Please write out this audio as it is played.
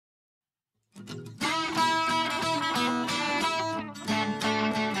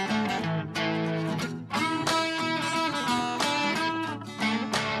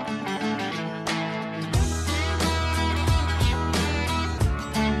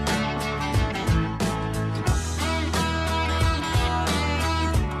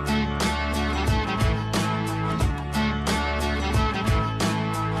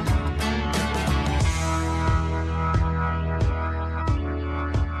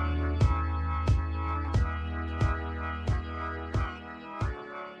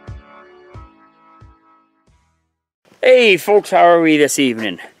Hey folks, how are we this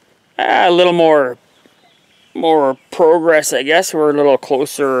evening? A little more progress, I guess. We're a little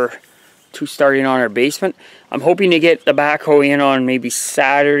closer to starting on our basement. I'm hoping to get the backhoe in on maybe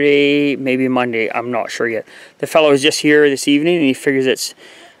Saturday, maybe Monday. I'm not sure yet. The fellow is just here this evening and he figures it's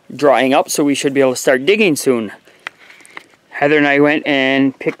drying up, so we should be able to start digging soon. Heather and I went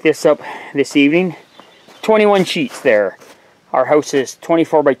and picked this up this evening. 21 sheets there. Our house is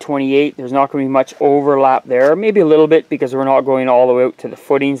 24 by 28. There's not going to be much overlap there. Maybe a little bit because we're not going all the way out to the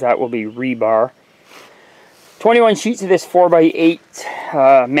footings. That will be rebar. 21 sheets of this 4 by 8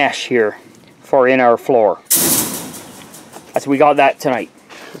 mesh here for in our floor. So we got that tonight.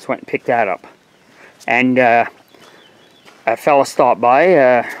 Just went and picked that up. And a fella stopped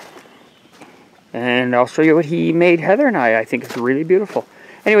by and I'll show you what he made Heather and I. I think it's really beautiful.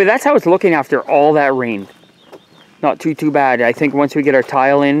 Anyway, that's how it's looking after all that rain. Not too bad. I think once we get our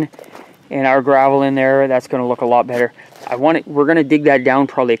tile in and our gravel in there, that's going to look a lot better. We're going to dig that down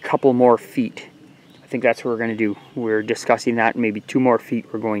probably a couple more feet. I think that's what we're going to do. We're discussing that. Maybe 2 more feet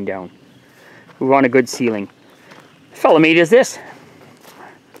we're going down. We want a good ceiling. The fella made us this.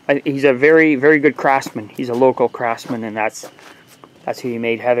 He's a very good craftsman. He's a local craftsman, and that's who he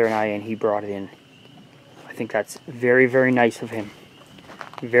made Heather and I, and he brought it in. I think that's very nice of him.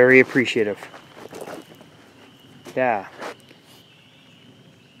 Very appreciative. Yeah.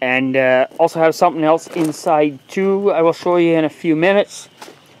 And also have something else inside too. I will show you in a few minutes.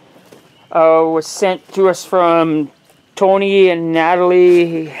 Was sent to us from Tony and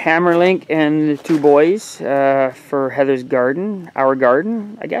Natalie Hammerlink and the 2 boys for Heather's garden, our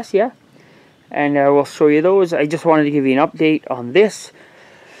garden, I guess, yeah. And we'll show you those. I just wanted to give you an update on this.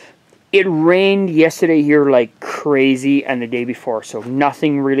 It rained yesterday here like crazy and the day before, so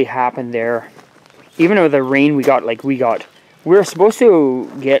nothing really happened there. Even though the rain we were supposed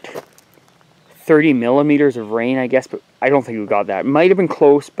to get 30 millimeters of rain, I guess, but I don't think we got that. Might have been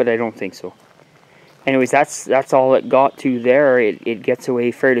close, but I don't think so. Anyways, that's all it got to there. It gets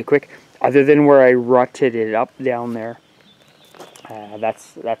away fairly quick, other than where I rutted it up down there.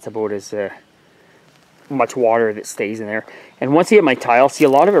 That's about as much water that stays in there. And once you get my tile, see, a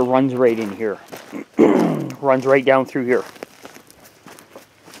lot of it runs right in here. Runs right down through here.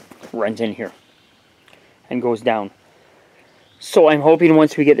 Runs in here. And goes down. So I'm hoping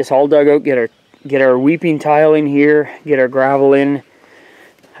once we get this all dug out, get our weeping tile in here, get our gravel in,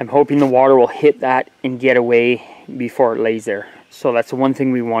 I'm hoping the water will hit that and get away before it lays there. So that's the one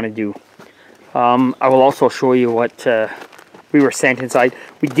thing we want to do. I will also show you what we were sent inside.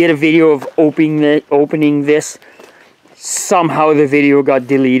 We did a video of opening this. Somehow the video got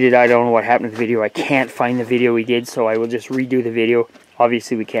deleted. I don't know what happened to the video. I can't find the video we did, so I will just redo the video.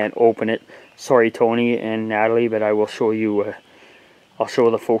 Obviously we can't open it. Sorry, Tony and Natalie, but I will show you, I'll show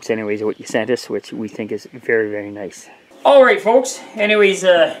the folks anyways what you sent us, which we think is very nice. Alright folks, anyways,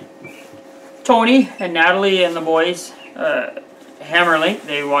 Tony and Natalie and the boys, Hammerlink,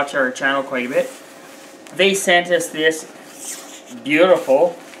 they watch our channel quite a bit. They sent us this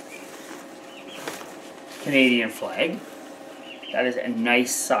beautiful Canadian flag. That is a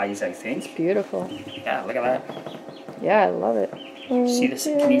nice size, I think. It's beautiful. Yeah, look at that. Yeah, I love it. See this?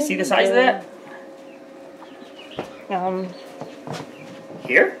 Can you see the size of that?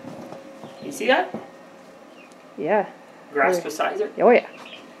 Here? Can you see that? Yeah. Grasp the size of it? Oh yeah.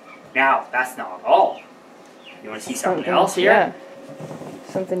 Now, that's not all. You want to see something else here? Yeah.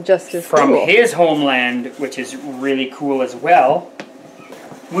 Something just as From cool. his homeland, which is really cool as well.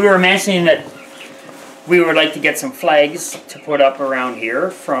 We were mentioning that we would like to get some flags to put up around here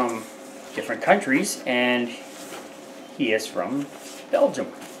from different countries, and he is from Belgium.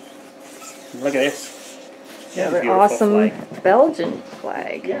 Look at this. Yeah, an awesome flag. Belgian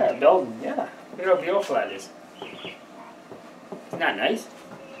flag. Yeah, Belgium, yeah. Look at how beautiful that is. Isn't that nice?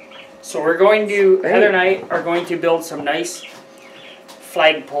 So we're going to, Heather and I are going to build some nice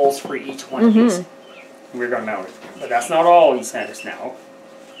flag poles for each one of these. We're going to mount it. But that's not all he sent us now.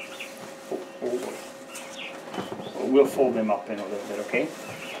 We'll fold them up in a little bit, okay?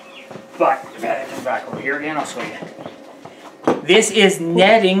 But, if I come back over here again, I'll show you. This is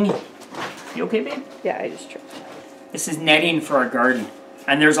netting. You okay, babe? Yeah, I just tripped. This is netting for our garden.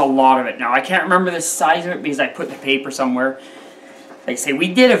 And there's a lot of it. Now, I can't remember the size of it because I put the paper somewhere. Like I say,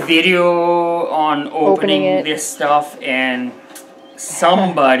 we did a video on opening this stuff, and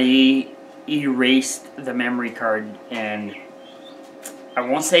somebody erased the memory card, and I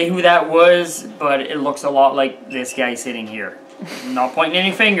won't say who that was, but it looks a lot like this guy sitting here. I'm not pointing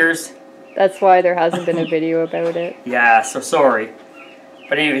any fingers. That's why there hasn't been a video about it. Yeah, so sorry.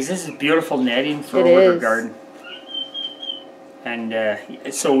 But anyways, this is beautiful netting for our garden. And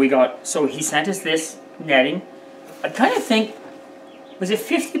so he sent us this netting. I kind of think, was it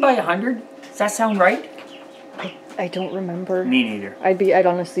 50 by 100? Does that sound right? I don't remember. Me neither. I'd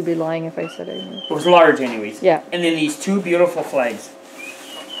honestly be lying if I said I knew. It was large anyways. Yeah. And then these two beautiful flags.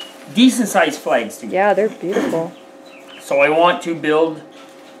 Decent sized flags too. Yeah, they're beautiful. So I want to build,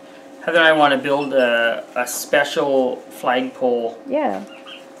 Heather and I want to build a special flagpole. Yeah.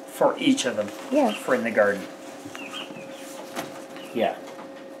 For each of them. Yeah. For in the garden. Yeah.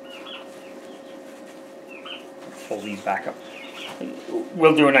 Fold these back up.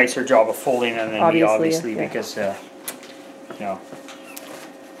 We'll do a nicer job of folding them than me, obviously, yeah. Because, you know,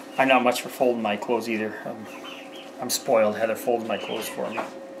 I'm not much for folding my clothes either. I'm spoiled. Heather folds my clothes for me.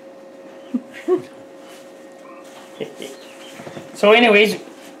 So anyways,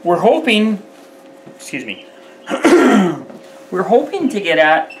 we're hoping, excuse me, we're hoping to get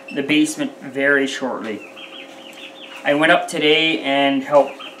at the basement very shortly. I went up today and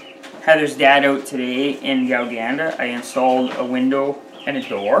helped Heather's dad out today in Galganda. I installed a window and a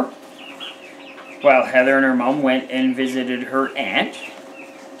door while Heather and her mom went and visited her aunt.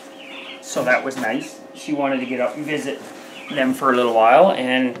 So that was nice. She wanted to get up and visit them for a little while,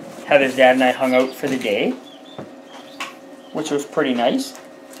 and Heather's dad and I hung out for the day, which was pretty nice.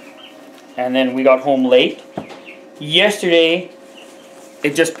 And then we got home late. Yesterday,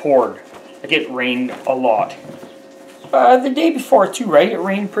 it just poured. Like it rained a lot. The day before too, right? It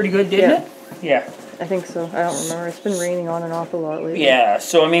rained pretty good, didn't it? Yeah. I think so. I don't remember. It's been raining on and off a lot lately. Yeah,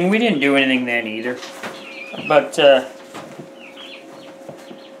 so I mean, we didn't do anything then either. But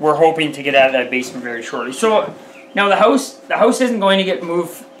we're hoping to get out of that basement very shortly. So now the house isn't going to get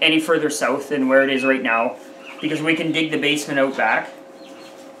moved any further south than where it is right now, because we can dig the basement out back.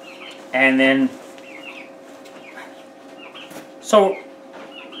 And then, so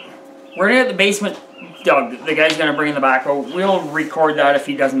we're gonna get the basement dug. The guy's gonna bring in the backhoe. We'll record that if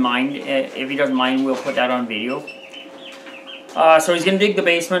he doesn't mind. If he doesn't mind, we'll put that on video. So he's gonna dig the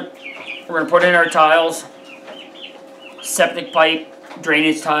basement. We're gonna put in our tiles, septic pipe,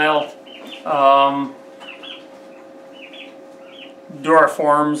 drainage tile, do our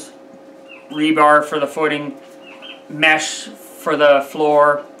forms, rebar for the footing, mesh for the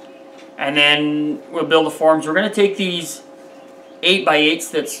floor, and then we'll build the forms. We're gonna take these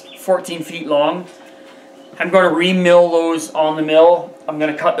 8x8s that's 14 feet long. I'm going to re-mill those on the mill. I'm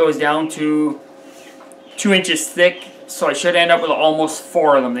going to cut those down to 2 inches thick, so I should end up with almost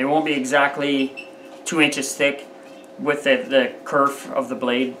 4 of them. They won't be exactly 2 inches thick with the curve of the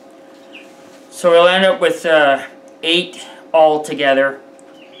blade. So we'll end up with 8 all together,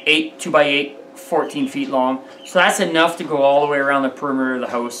 8 2x8, 14 feet long. So that's enough to go all the way around the perimeter of the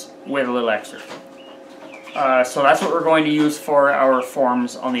house with a little extra. So that's what we're going to use for our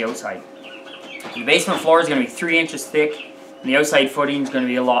forms on the outside. The basement floor is going to be 3 inches thick, and the outside footing is going to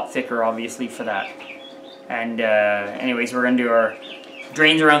be a lot thicker, obviously, for that. And anyways, we're going to do our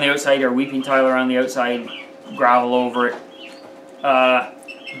drains around the outside, our weeping tile around the outside, gravel over it,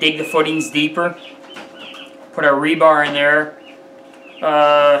 dig the footings deeper, put our rebar in there,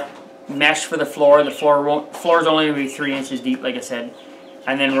 mesh for the floor. The floor is only going to be 3 inches deep, like I said.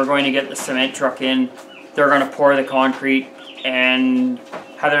 And then we're going to get the cement truck in. They're going to pour the concrete, and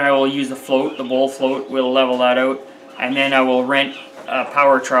Heather and I will use the float, the bowl float. We'll level that out, and then I will rent a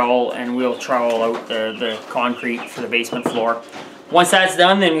power trowel, and we'll trowel out the concrete for the basement floor. Once that's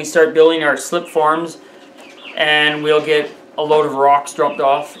done, then we start building our slip forms, and we'll get a load of rocks dropped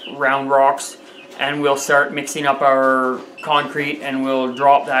off, round rocks, and we'll start mixing up our concrete, and we'll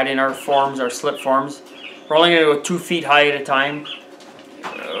drop that in our forms, our slip forms. We're only going to go 2 feet high at a time.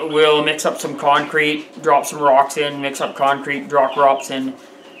 We'll mix up some concrete, drop some rocks in, mix up concrete, drop rocks in,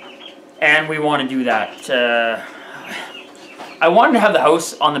 and we want to do that. I wanted to have the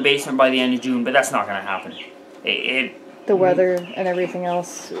house on the basement by the end of June, but that's not going to happen. The weather and everything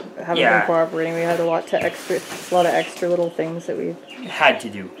else haven't been cooperating. We had a lot of extra little things that we had to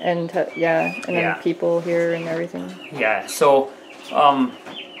do. And then people here and everything. Yeah, so I'm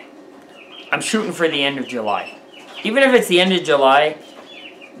shooting for the end of July. Even if it's the end of July,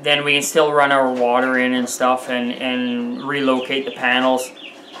 then we can still run our water in and stuff and relocate the panels.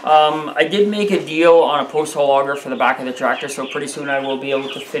 I did make a deal on a post hole auger for the back of the tractor, so pretty soon I will be able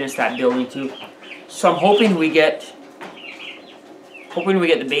to finish that building too. So I'm hoping we get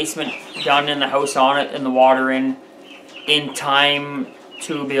the basement done and the house on it and the water in time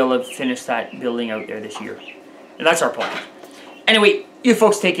to be able to finish that building out there this year. And that's our plan. Anyway, you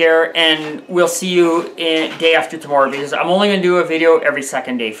folks take care, and we'll see you day after tomorrow, because I'm only going to do a video every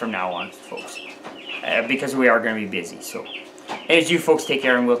second day from now on, folks, because we are going to be busy. So, as you folks take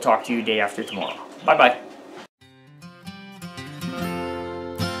care, and we'll talk to you day after tomorrow. Bye-bye.